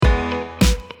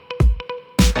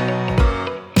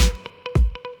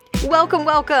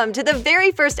Welcome to the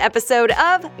very first episode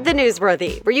of The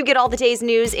Newsworthy, where you get all the day's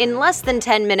news in less than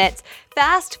 10 minutes.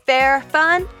 Fast, fair,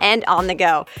 fun, and on the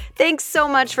go. Thanks so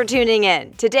much for tuning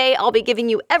in. Today, I'll be giving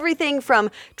you everything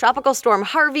from Tropical Storm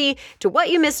Harvey to what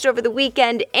you missed over the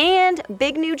weekend and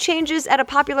big new changes at a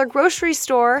popular grocery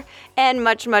store and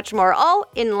much, much more, all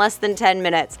in less than 10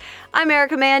 minutes. I'm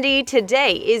Erica Mandy.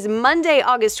 Today is Monday,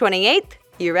 August 28th.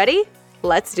 You ready?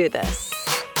 Let's do this.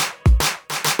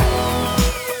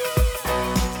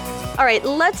 All right,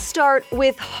 let's start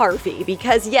with Harvey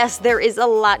because, yes, there is a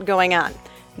lot going on.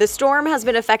 The storm has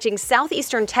been affecting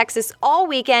southeastern Texas all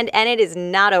weekend, and it is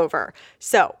not over.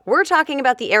 So we're talking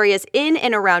about the areas in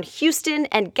and around Houston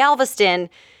and Galveston.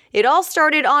 It all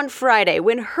started on Friday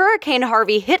when Hurricane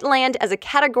Harvey hit land as a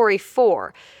Category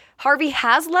 4. Harvey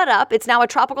has let up. It's now a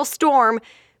tropical storm.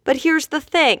 But here's the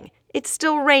thing. It's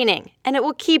still raining, and it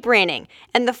will keep raining,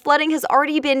 and the flooding has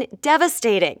already been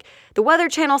devastating. The Weather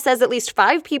Channel says at least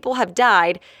 5 people have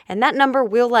died, and that number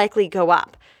will likely go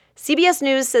up. CBS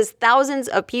News says thousands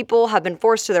of people have been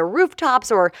forced to their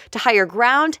rooftops or to higher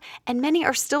ground, and many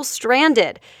are still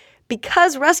stranded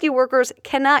because rescue workers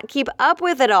cannot keep up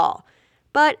with it all.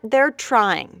 But they're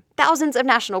trying. Thousands of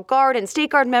National Guard and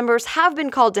State Guard members have been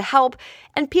called to help,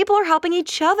 and people are helping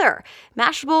each other.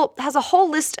 Mashable has a whole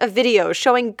list of videos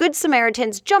showing Good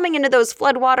Samaritans jumping into those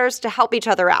floodwaters to help each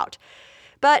other out.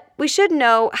 But we should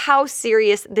know how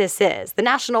serious this is. The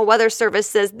National Weather Service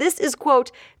says this is,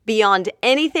 quote, beyond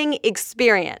anything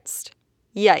experienced.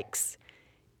 Yikes.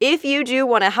 If you do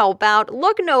want to help out,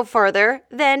 look no further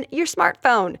than your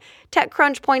smartphone.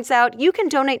 TechCrunch points out you can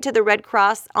donate to the Red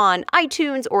Cross on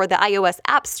iTunes or the iOS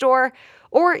App Store,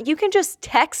 or you can just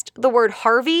text the word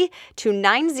Harvey to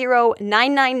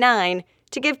 90999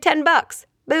 to give $10.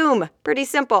 Boom. Pretty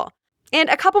simple. And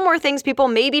a couple more things people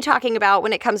may be talking about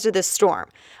when it comes to this storm.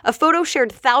 A photo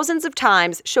shared thousands of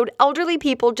times showed elderly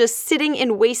people just sitting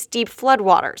in waist-deep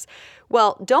floodwaters.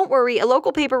 Well, don't worry, a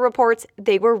local paper reports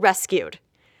they were rescued.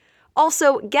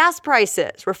 Also, gas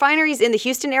prices. Refineries in the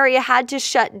Houston area had to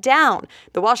shut down.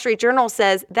 The Wall Street Journal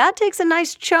says that takes a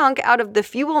nice chunk out of the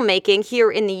fuel making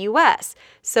here in the U.S.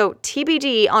 So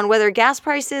TBD on whether gas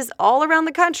prices all around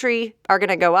the country are going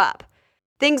to go up.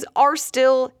 Things are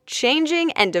still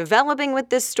changing and developing with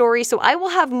this story, so I will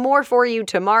have more for you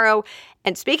tomorrow.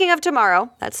 And speaking of tomorrow,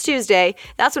 that's Tuesday,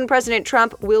 that's when President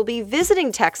Trump will be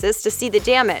visiting Texas to see the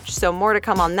damage. So more to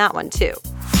come on that one, too.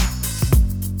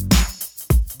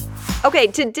 Okay,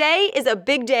 today is a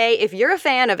big day if you're a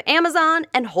fan of Amazon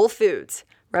and Whole Foods.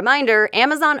 Reminder,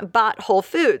 Amazon bought Whole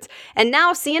Foods, and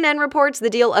now CNN reports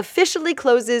the deal officially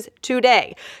closes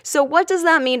today. So what does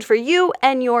that mean for you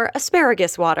and your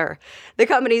asparagus water? The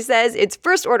company says its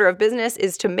first order of business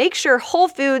is to make sure Whole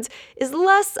Foods is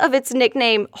less of its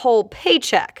nickname Whole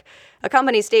Paycheck. A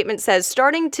company statement says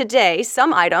starting today,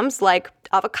 some items like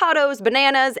avocados,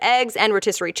 bananas, eggs, and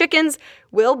rotisserie chickens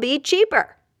will be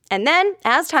cheaper. And then,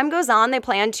 as time goes on, they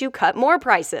plan to cut more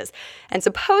prices. And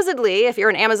supposedly, if you're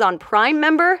an Amazon Prime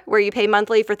member, where you pay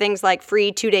monthly for things like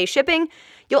free 2-day shipping,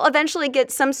 you'll eventually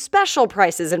get some special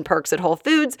prices and perks at Whole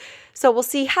Foods. So we'll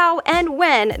see how and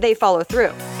when they follow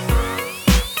through.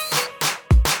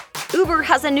 Uber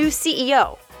has a new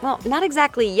CEO. Well, not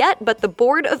exactly yet, but the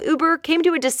board of Uber came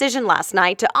to a decision last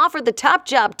night to offer the top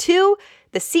job to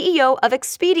the CEO of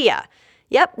Expedia.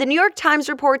 Yep, the New York Times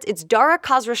reports it's Dara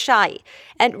Khosrowshahi,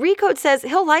 and Recode says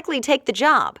he'll likely take the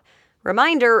job.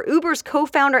 Reminder, Uber's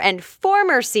co-founder and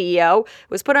former CEO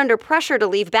was put under pressure to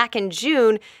leave back in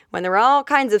June when there were all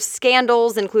kinds of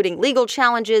scandals, including legal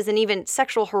challenges and even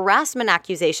sexual harassment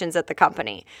accusations at the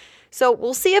company. So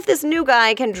we'll see if this new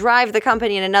guy can drive the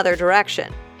company in another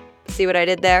direction. See what I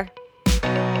did there?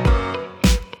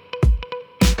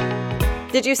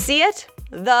 Did you see it?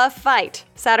 The fight.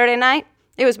 Saturday night?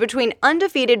 It was between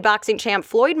undefeated boxing champ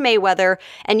Floyd Mayweather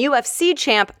and UFC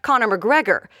champ Conor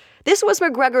McGregor. This was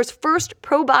McGregor's first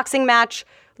pro boxing match,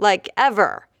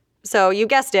 ever. So you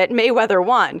guessed it, Mayweather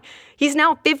won. He's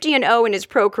now 50-0 in his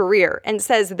pro career and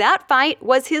says that fight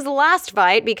was his last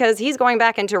fight because he's going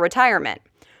back into retirement.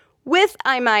 With,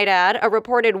 I might add, a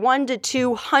reported $100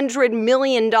 to $200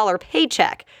 million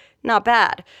paycheck. Not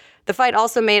bad. The fight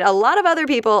also made a lot of other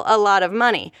people a lot of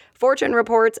money. Fortune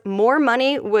reports more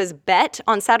money was bet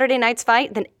on Saturday night's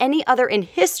fight than any other in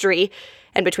history.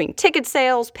 And between ticket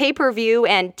sales, pay-per-view,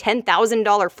 and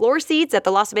 $10,000 floor seats at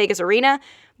the Las Vegas Arena,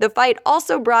 the fight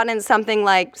also brought in something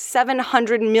like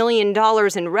 $700 million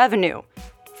in revenue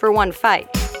for one fight.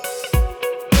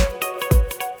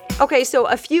 Okay, so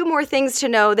a few more things to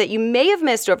know that you may have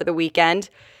missed over the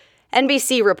weekend.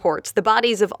 NBC reports the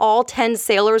bodies of all 10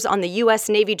 sailors on the U.S.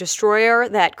 Navy destroyer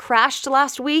that crashed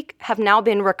last week have now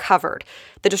been recovered.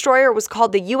 The destroyer was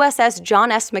called the USS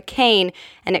John S. McCain,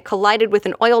 and it collided with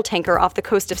an oil tanker off the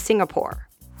coast of Singapore.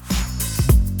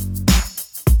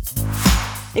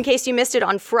 In case you missed it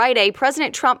on Friday,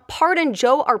 President Trump pardoned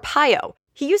Joe Arpaio.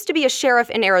 He used to be a sheriff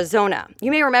in Arizona.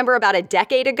 You may remember about a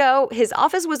decade ago, his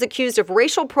office was accused of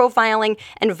racial profiling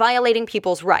and violating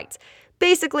people's rights.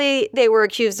 Basically, they were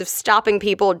accused of stopping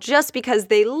people just because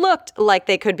they looked like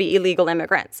they could be illegal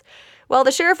immigrants. Well,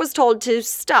 the sheriff was told to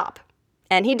stop,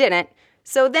 and he didn't,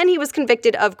 so then he was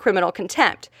convicted of criminal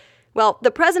contempt. Well, the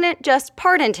president just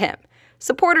pardoned him.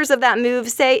 Supporters of that move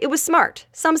say it was smart.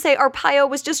 Some say Arpaio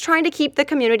was just trying to keep the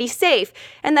community safe,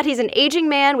 and that he's an aging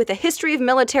man with a history of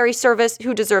military service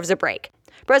who deserves a break.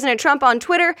 President Trump on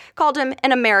Twitter called him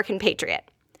an American patriot.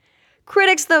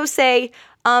 Critics, though, say,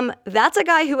 that's a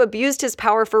guy who abused his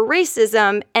power for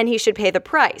racism, and he should pay the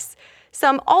price.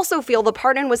 Some also feel the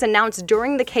pardon was announced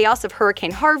during the chaos of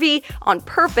Hurricane Harvey on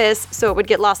purpose so it would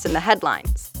get lost in the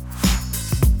headlines.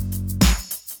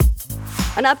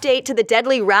 An update to the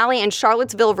deadly rally in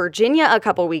Charlottesville, Virginia a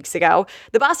couple weeks ago.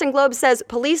 The Boston Globe says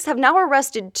police have now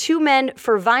arrested 2 men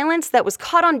for violence that was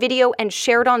caught on video and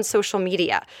shared on social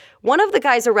media. One of the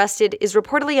guys arrested is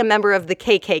reportedly a member of the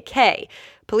KKK.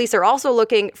 Police are also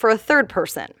looking for a third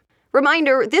person.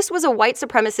 Reminder, this was a white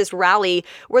supremacist rally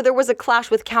where there was a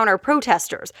clash with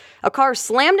counter-protesters. A car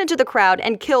slammed into the crowd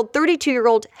and killed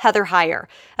 32-year-old Heather Heyer.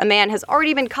 A man has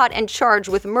already been caught and charged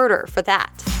with murder for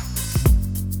that.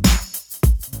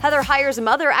 Heather Heyer's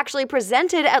mother actually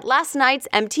presented at last night's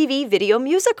MTV Video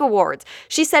Music Awards.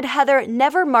 She said Heather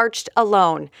never marched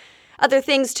alone. Other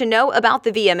things to know about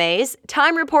the VMAs.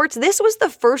 Time reports this was the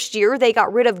first year they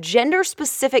got rid of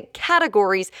gender-specific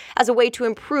categories as a way to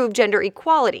improve gender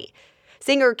equality.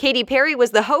 Singer Katy Perry was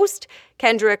the host,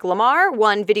 Kendrick Lamar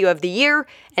won Video of the Year,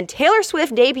 and Taylor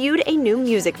Swift debuted a new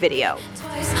music video.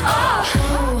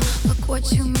 Look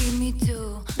what you made me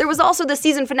do. There was also the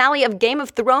season finale of Game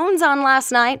of Thrones on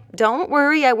last night. Don't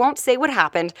worry, I won't say what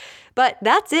happened. But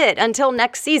that's it until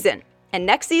next season. And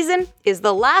next season is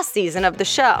the last season of the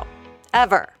show.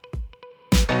 Ever.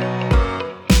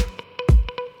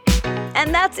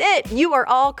 And that's it. You are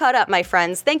all caught up, my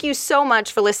friends. Thank you so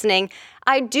much for listening.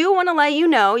 I do want to let you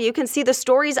know you can see the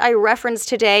stories I referenced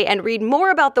today and read more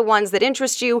about the ones that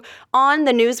interest you on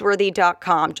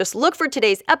thenewsworthy.com. Just look for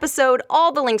today's episode.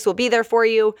 All the links will be there for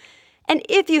you. And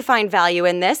if you find value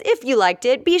in this, if you liked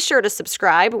it, be sure to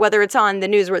subscribe, whether it's on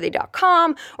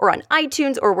thenewsworthy.com or on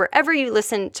iTunes or wherever you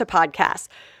listen to podcasts.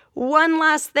 One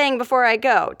last thing before I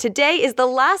go. Today is the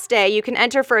last day you can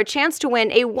enter for a chance to win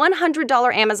a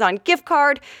 $100 Amazon gift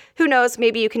card. Who knows,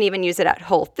 maybe you can even use it at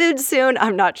Whole Foods soon,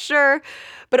 I'm not sure.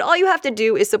 But all you have to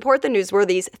do is support the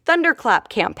Newsworthy's Thunderclap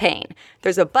campaign.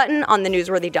 There's a button on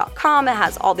thenewsworthy.com. It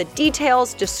has all the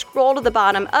details. Just scroll to the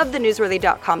bottom of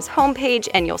thenewsworthy.com's homepage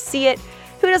and you'll see it.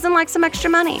 Who doesn't like some extra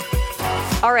money?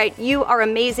 All right, you are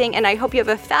amazing, and I hope you have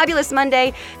a fabulous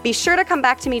Monday. Be sure to come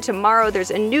back to me tomorrow. There's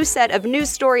a new set of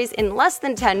news stories in less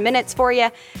than 10 minutes for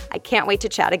you. I can't wait to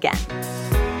chat again.